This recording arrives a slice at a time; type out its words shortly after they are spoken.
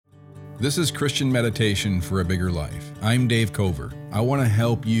This is Christian Meditation for a Bigger Life. I'm Dave Cover. I want to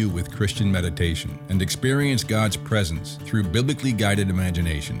help you with Christian meditation and experience God's presence through biblically guided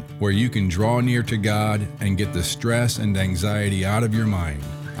imagination, where you can draw near to God and get the stress and anxiety out of your mind,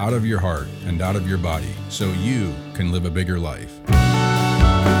 out of your heart, and out of your body, so you can live a bigger life.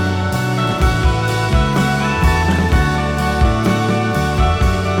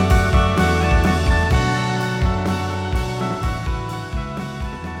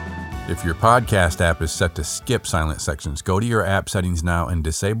 If your podcast app is set to skip silent sections, go to your app settings now and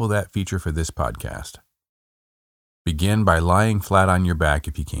disable that feature for this podcast. Begin by lying flat on your back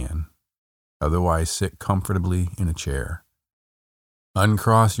if you can. Otherwise, sit comfortably in a chair.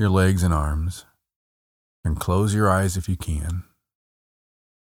 Uncross your legs and arms, and close your eyes if you can.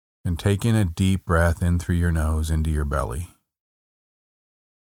 And take in a deep breath in through your nose into your belly,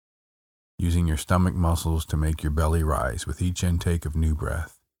 using your stomach muscles to make your belly rise with each intake of new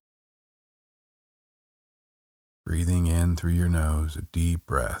breath. Breathing in through your nose, a deep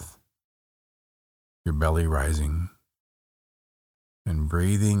breath, your belly rising, and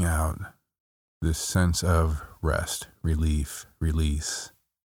breathing out this sense of rest, relief, release,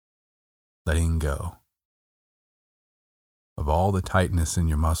 letting go of all the tightness in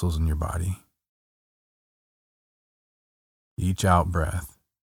your muscles and your body. Each out breath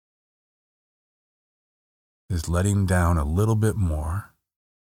is letting down a little bit more,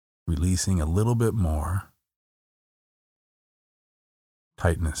 releasing a little bit more.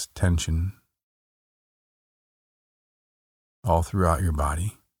 Tightness, tension, all throughout your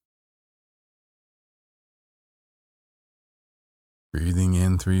body. Breathing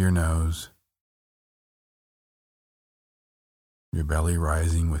in through your nose, your belly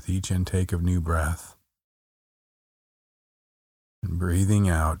rising with each intake of new breath, and breathing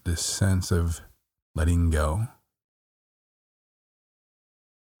out this sense of letting go,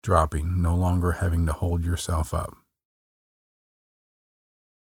 dropping, no longer having to hold yourself up.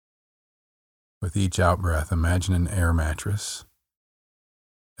 With each out-breath, imagine an air mattress.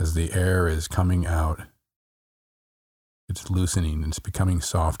 As the air is coming out, it's loosening, it's becoming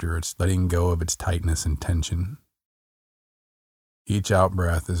softer, it's letting go of its tightness and tension. Each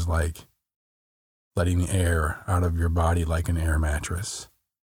out-breath is like letting air out of your body like an air mattress.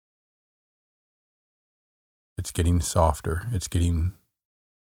 It's getting softer, it's getting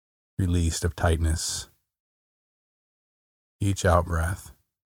released of tightness. Each out-breath,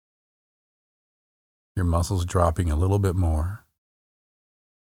 your muscles dropping a little bit more.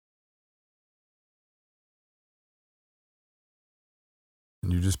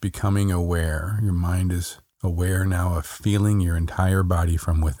 And you're just becoming aware. Your mind is aware now of feeling your entire body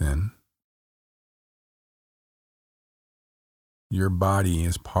from within. Your body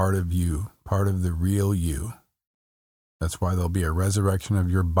is part of you, part of the real you. That's why there'll be a resurrection of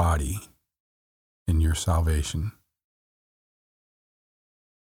your body in your salvation.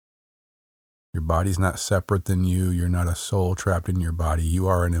 Your body's not separate than you. You're not a soul trapped in your body. You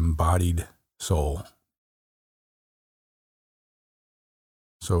are an embodied soul.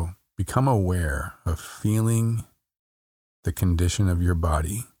 So become aware of feeling the condition of your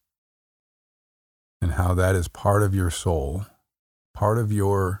body and how that is part of your soul, part of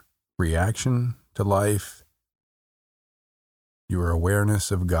your reaction to life, your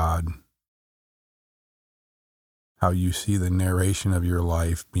awareness of God, how you see the narration of your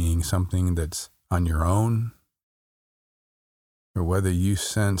life being something that's on your own, or whether you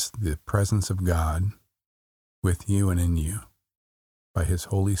sense the presence of God with you and in you by His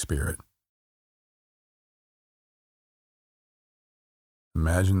Holy Spirit.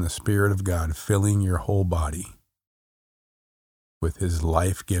 Imagine the Spirit of God filling your whole body with His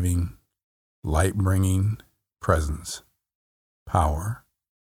life-giving, light-bringing presence, power,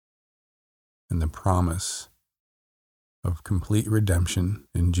 and the promise of complete redemption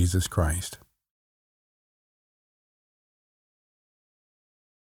in Jesus Christ.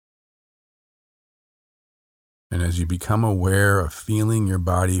 And as you become aware of feeling your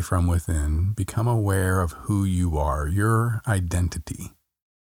body from within, become aware of who you are, your identity.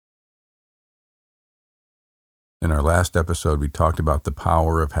 In our last episode, we talked about the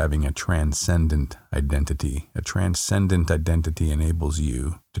power of having a transcendent identity. A transcendent identity enables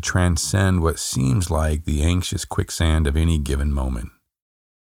you to transcend what seems like the anxious quicksand of any given moment.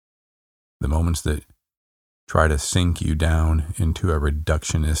 The moments that try to sink you down into a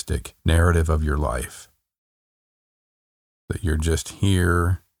reductionistic narrative of your life. That you're just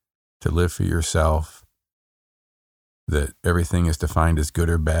here to live for yourself, that everything is defined as good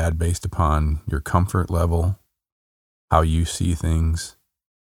or bad based upon your comfort level, how you see things,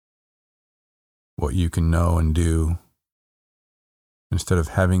 what you can know and do, Instead of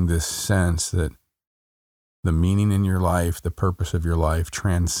having this sense that the meaning in your life, the purpose of your life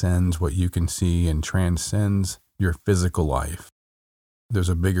transcends what you can see and transcends your physical life. There's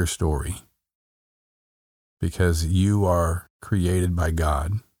a bigger story because you are created by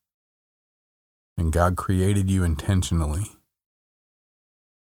God, and God created you intentionally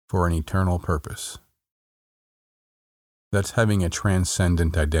for an eternal purpose. That's having a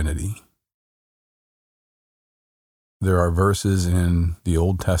transcendent identity. There are verses in the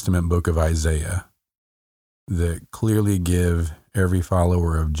Old Testament book of Isaiah that clearly give every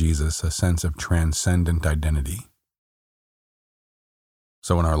follower of Jesus a sense of transcendent identity.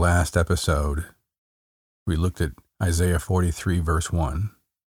 So in our last episode, we looked at Isaiah 43 verse 1.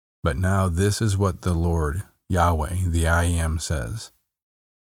 But now this is what the Lord, Yahweh, the I Am, says.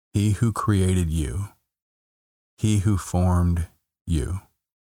 He who created you, he who formed you.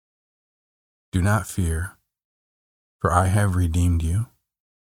 Do not fear, for I have redeemed you.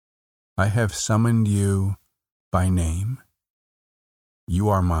 I have summoned you by name. You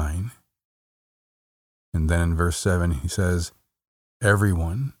are mine. And then in verse 7 he says,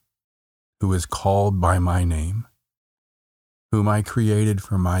 everyone who is called by my name, whom I created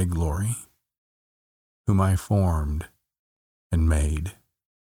for my glory, whom I formed and made.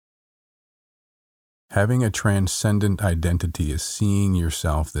 Having a transcendent identity is seeing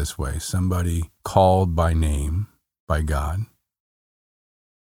yourself this way, somebody called by name by God,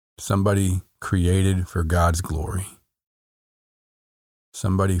 somebody created for God's glory,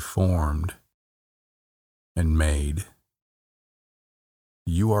 somebody formed and made.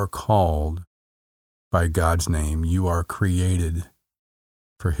 You are called by God's name. You are created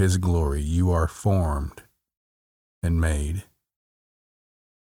for His glory. You are formed and made.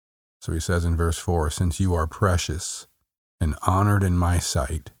 So he says in verse 4, since you are precious and honored in my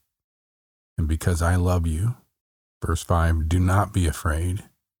sight, and because I love you. Verse 5, do not be afraid,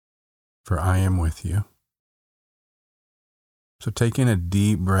 for I am with you. So take in a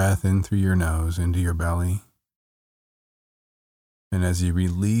deep breath in through your nose into your belly. And as you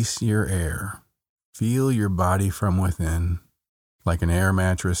release your air, feel your body from within, like an air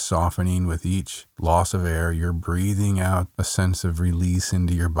mattress softening with each loss of air. You're breathing out a sense of release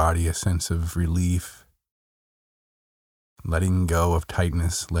into your body, a sense of relief, letting go of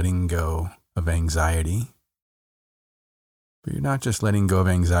tightness, letting go of anxiety. But you're not just letting go of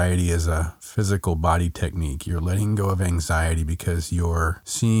anxiety as a physical body technique. You're letting go of anxiety because you're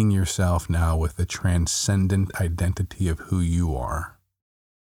seeing yourself now with the transcendent identity of who you are.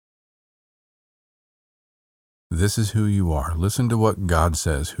 This is who you are. Listen to what God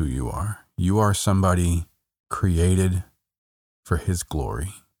says who you are. You are somebody created for His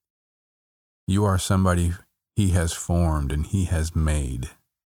glory. You are somebody He has formed and He has made.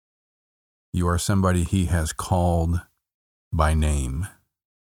 You are somebody He has called by name.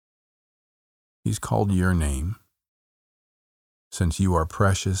 He's called your name. Since you are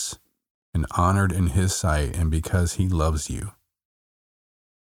precious and honored in His sight, and because He loves you.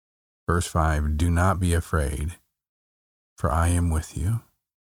 Verse 5, do not be afraid, for I am with you.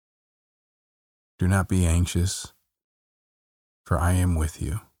 Do not be anxious, for I am with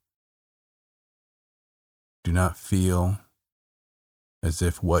you. Do not feel as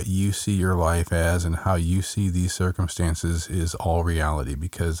if what you see your life as and how you see these circumstances is all reality,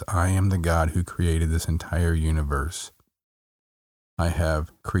 because I am the God who created this entire universe. I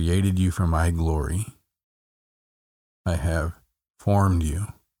have created you for my glory. I have formed you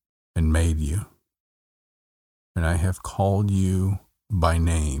and made you. And I have called you by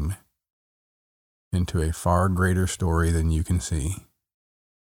name into a far greater story than you can see.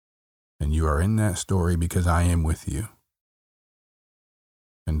 And you are in that story because I am with you.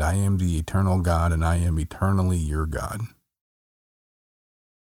 And I am the eternal God, and I am eternally your God.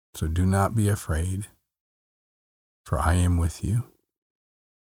 So do not be afraid, for I am with you.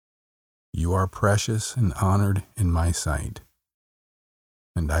 You are precious and honored in my sight,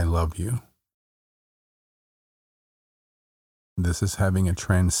 and I love you. This is having a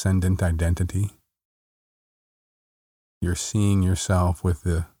transcendent identity. You're seeing yourself with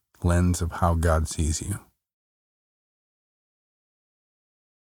the lens of how God sees you.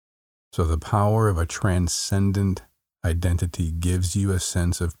 So the power of a transcendent identity gives you a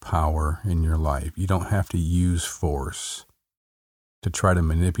sense of power in your life. You don't have to use force to try to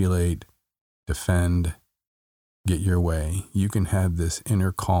manipulate, defend, get your way. You can have this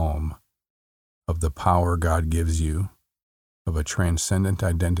inner calm of the power God gives you, of a transcendent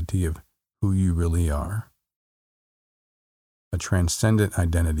identity of who you really are. A transcendent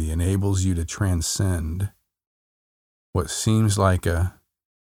identity enables you to transcend what seems like a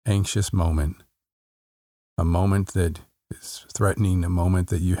anxious moment, a moment that is threatening, a moment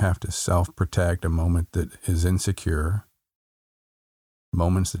that you have to self-protect, a moment that is insecure,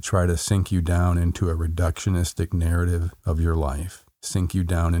 moments that try to sink you down into a reductionistic narrative of your life, sink you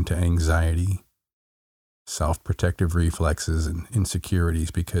down into anxiety, self-protective reflexes, and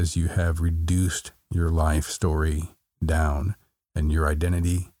insecurities because you have reduced your life story down and your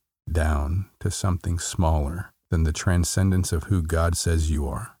identity down to something smaller than the transcendence of who God says you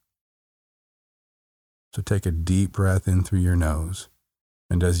are. So take a deep breath in through your nose,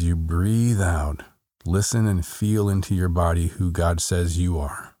 and as you breathe out, listen and feel into your body who God says you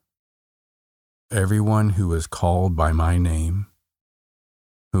are. Everyone who is called by my name,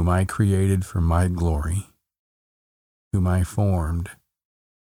 whom I created for my glory, whom I formed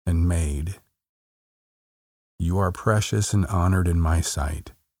and made. You are precious and honored in my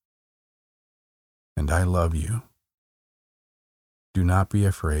sight, and I love you. Do not be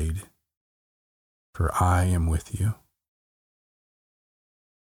afraid, for I am with you.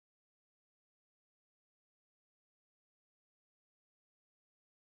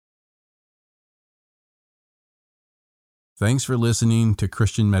 Thanks for listening to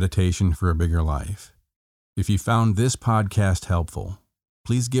Christian Meditation for a Bigger Life. If you found this podcast helpful,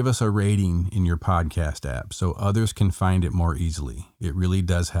 please give us a rating in your podcast app so others can find it more easily. It really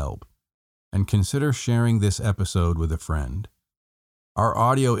does help. And consider sharing this episode with a friend. Our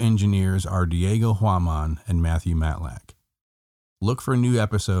audio engineers are Diego Huaman and Matthew Matlack. Look for new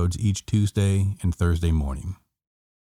episodes each Tuesday and Thursday morning.